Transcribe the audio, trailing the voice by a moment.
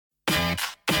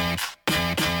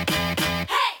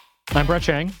I'm Brett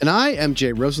Chang. And I am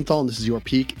Jay Rosenthal, and this is your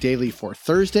Peak Daily for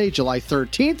Thursday, July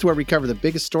 13th, where we cover the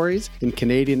biggest stories in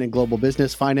Canadian and global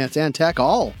business, finance, and tech,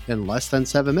 all in less than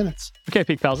 7 minutes. Okay,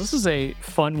 Peak Pals, this is a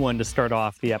fun one to start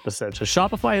off the episode. So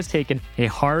Shopify has taken a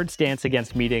hard stance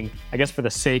against meeting, I guess for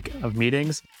the sake of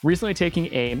meetings, recently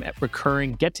taking aim at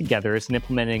recurring get-togethers and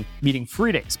implementing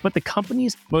meeting-free days. But the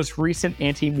company's most recent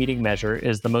anti-meeting measure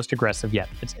is the most aggressive yet.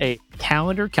 It's a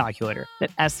calendar calculator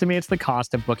that estimates the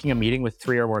cost of booking a meeting with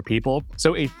 3 or more people.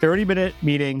 So a 30-minute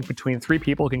meeting between 3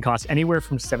 people can cost anywhere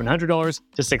from $700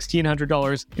 to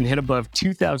 $1,600 and hit above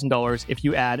 $2,000 if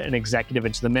you add an executive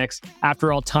into the mix.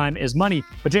 After all, time is money.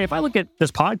 But Jay, if I look at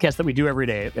this podcast that we do every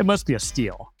day, it must be a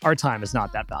steal. Our time is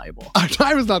not that valuable. Our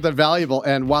time is not that valuable.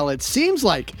 And while it seems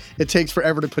like it takes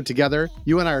forever to put together,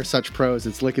 you and I are such pros,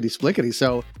 it's lickety-splickety.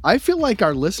 So I feel like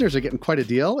our listeners are getting quite a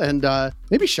deal. And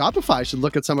maybe Shopify should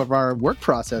look at some of our work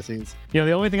processings. You know,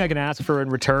 the only thing I can ask for in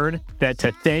return, that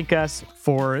to thank us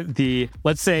for the,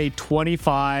 let's say,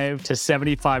 $25 to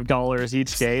 $75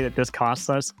 each day that this costs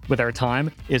us with our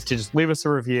time, is to just leave us a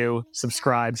review,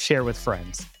 subscribe, share with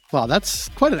friends. Wow, that's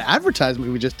quite an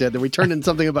advertisement we just did. That we turned into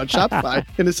something about Shopify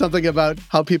into something about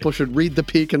how people should read the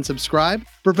Peak and subscribe.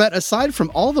 Babette, aside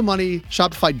from all the money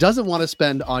Shopify doesn't want to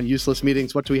spend on useless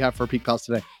meetings, what do we have for Peak Pals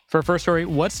today? For our first story,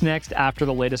 what's next after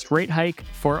the latest rate hike?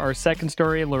 For our second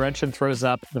story, Laurentian throws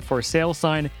up the for sale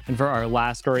sign. And for our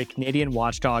last story, Canadian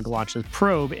watchdog launches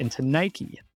probe into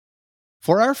Nike.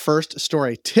 For our first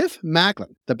story, Tiff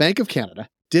Macklem, the Bank of Canada,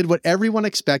 did what everyone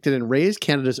expected and raised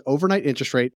Canada's overnight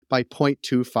interest rate by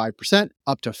 0.25%,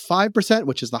 up to 5%,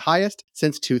 which is the highest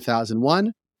since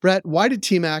 2001. Brett, why did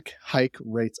TMAC hike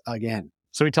rates again?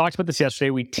 So we talked about this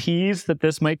yesterday. We teased that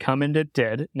this might come, and it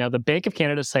did. Now, the Bank of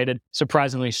Canada cited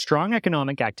surprisingly strong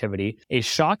economic activity, a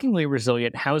shockingly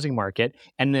resilient housing market,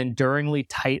 and an enduringly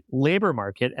tight labor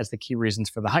market as the key reasons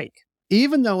for the hike.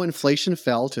 Even though inflation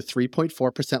fell to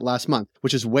 3.4% last month,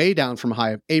 which is way down from a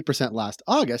high of 8% last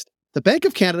August, the Bank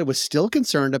of Canada was still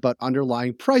concerned about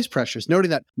underlying price pressures, noting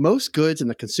that most goods in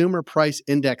the consumer price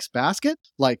index basket,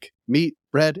 like meat,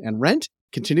 bread, and rent,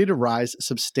 continue to rise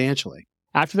substantially.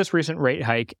 After this recent rate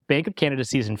hike, Bank of Canada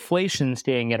sees inflation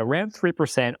staying at around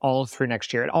 3% all through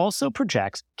next year. It also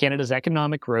projects Canada's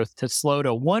economic growth to slow to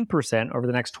 1% over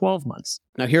the next 12 months.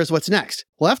 Now here's what's next.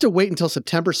 We'll have to wait until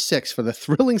September 6th for the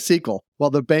thrilling sequel while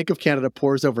the Bank of Canada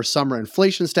pores over summer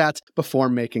inflation stats before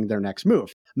making their next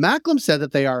move. Macklem said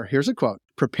that they are, here's a quote,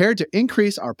 prepared to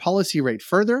increase our policy rate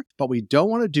further, but we don't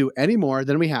want to do any more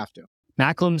than we have to.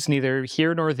 Macklem's neither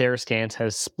here nor there stance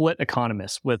has split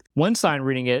economists, with one side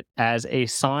reading it as a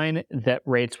sign that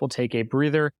rates will take a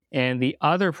breather and the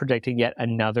other predicting yet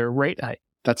another rate hike.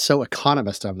 That's so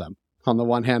economist of them, on the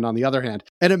one hand, on the other hand.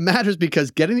 And it matters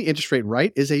because getting the interest rate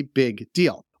right is a big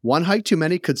deal. One hike too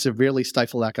many could severely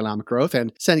stifle economic growth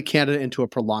and send Canada into a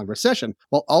prolonged recession,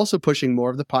 while also pushing more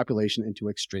of the population into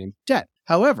extreme debt.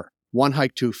 However, one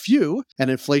hike too few, and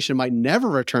inflation might never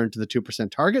return to the 2%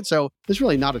 target, so there's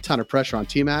really not a ton of pressure on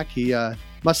TMAC. He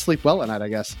must sleep well at night, I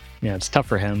guess. Yeah, it's tough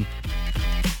for him.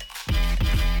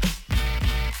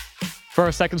 For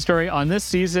our second story, on this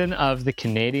season of the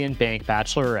Canadian Bank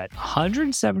Bachelorette,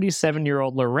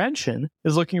 177-year-old Laurentian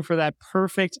is looking for that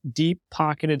perfect,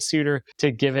 deep-pocketed suitor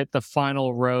to give it the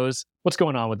final rose. What's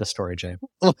going on with the story, Jay?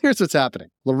 Well, here's what's happening.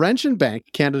 Laurentian Bank,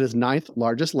 Canada's 9th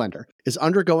largest lender, is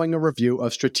undergoing a review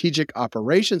of strategic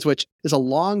operations, which is a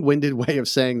long-winded way of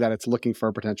saying that it's looking for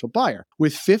a potential buyer.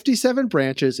 With 57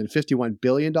 branches and $51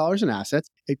 billion in assets,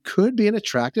 it could be an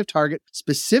attractive target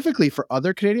specifically for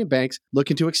other Canadian banks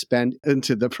looking to expand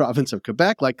into the province of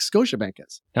Quebec, like Scotiabank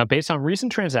is. Now, based on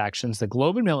recent transactions, the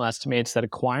Globe and Mail estimates that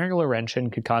acquiring Laurentian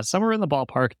could cost somewhere in the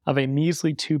ballpark of a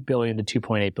measly $2 billion to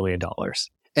 $2.8 billion.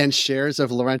 And shares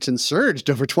of Laurentian surged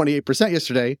over 28%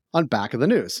 yesterday on back of the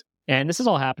news. And this is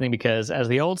all happening because, as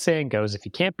the old saying goes, if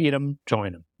you can't beat them,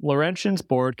 join them. Laurentian's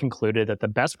board concluded that the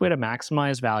best way to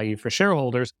maximize value for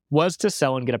shareholders was to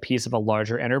sell and get a piece of a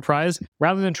larger enterprise,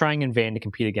 rather than trying in vain to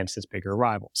compete against its bigger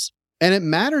rivals. And it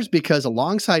matters because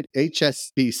alongside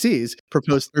HSBC's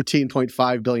proposed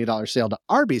 $13.5 billion sale to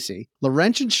RBC,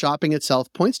 Laurentian shopping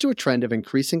itself points to a trend of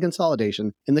increasing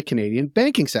consolidation in the Canadian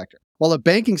banking sector. While a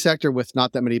banking sector with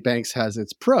not that many banks has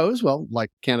its pros, well, like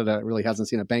Canada really hasn't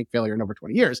seen a bank failure in over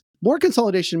 20 years, more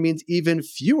consolidation means even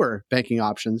fewer banking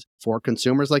options for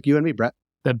consumers like you and me, Brett.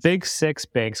 The big six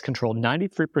banks control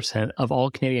 93% of all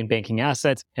Canadian banking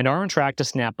assets and are on track to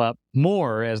snap up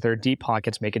more as their deep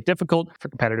pockets make it difficult for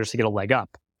competitors to get a leg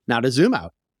up. Now to zoom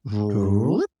out.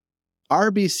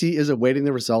 RBC is awaiting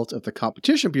the results of the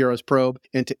Competition Bureau's probe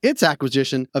into its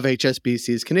acquisition of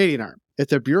HSBC's Canadian arm. If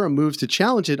the Bureau moves to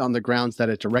challenge it on the grounds that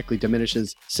it directly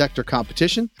diminishes sector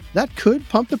competition, that could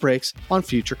pump the brakes on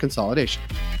future consolidation.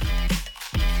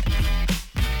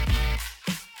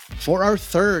 For our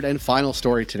third and final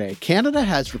story today, Canada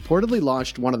has reportedly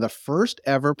launched one of the first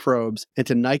ever probes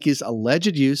into Nike's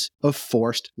alleged use of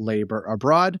forced labor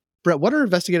abroad. Brett, what are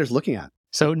investigators looking at?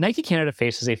 So Nike Canada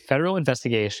faces a federal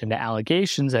investigation into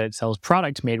allegations that it sells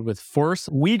product made with forced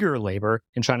Uyghur labor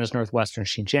in China's northwestern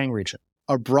Xinjiang region.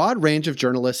 A broad range of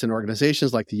journalists and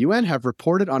organizations like the UN have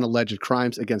reported on alleged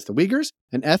crimes against the Uyghurs,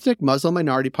 an ethnic Muslim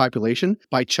minority population,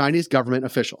 by Chinese government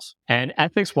officials. An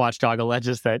ethics watchdog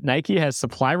alleges that Nike has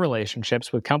supply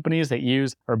relationships with companies that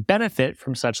use or benefit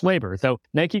from such labor, though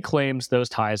Nike claims those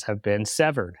ties have been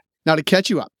severed. Now, to catch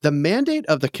you up, the mandate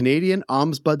of the Canadian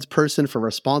Ombudsperson for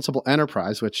Responsible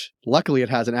Enterprise, which luckily it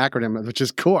has an acronym, which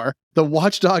is CORE, the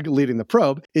watchdog leading the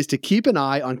probe, is to keep an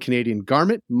eye on Canadian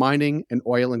garment, mining, and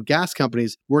oil and gas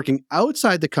companies working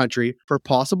outside the country for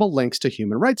possible links to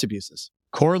human rights abuses.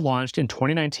 CORE launched in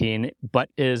 2019, but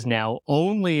is now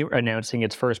only announcing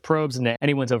its first probes into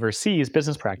anyone's overseas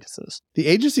business practices. The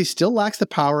agency still lacks the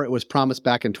power it was promised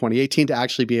back in 2018 to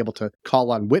actually be able to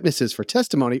call on witnesses for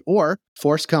testimony or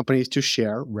force companies to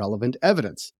share relevant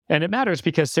evidence. And it matters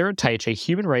because Sarah Teich, a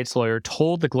human rights lawyer,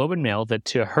 told the Globe and Mail that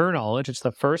to her knowledge, it's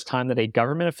the first time that a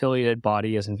government-affiliated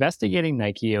body is investigating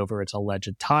Nike over its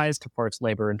alleged ties to forced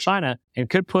labor in China and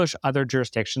could push other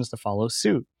jurisdictions to follow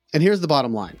suit. And here's the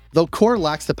bottom line. Though CORE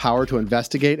lacks the power to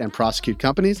investigate and prosecute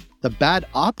companies, the bad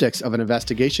optics of an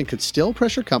investigation could still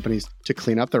pressure companies to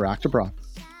clean up their act abroad.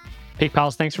 Peak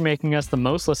Pals, thanks for making us the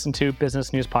most listened to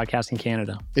business news podcast in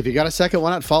Canada. If you got a second,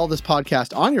 why not follow this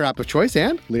podcast on your app of choice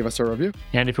and leave us a review.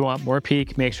 And if you want more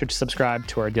Peak, make sure to subscribe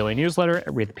to our daily newsletter at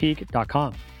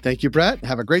readthepeak.com. Thank you, Brett.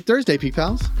 Have a great Thursday, Peak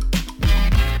Pals.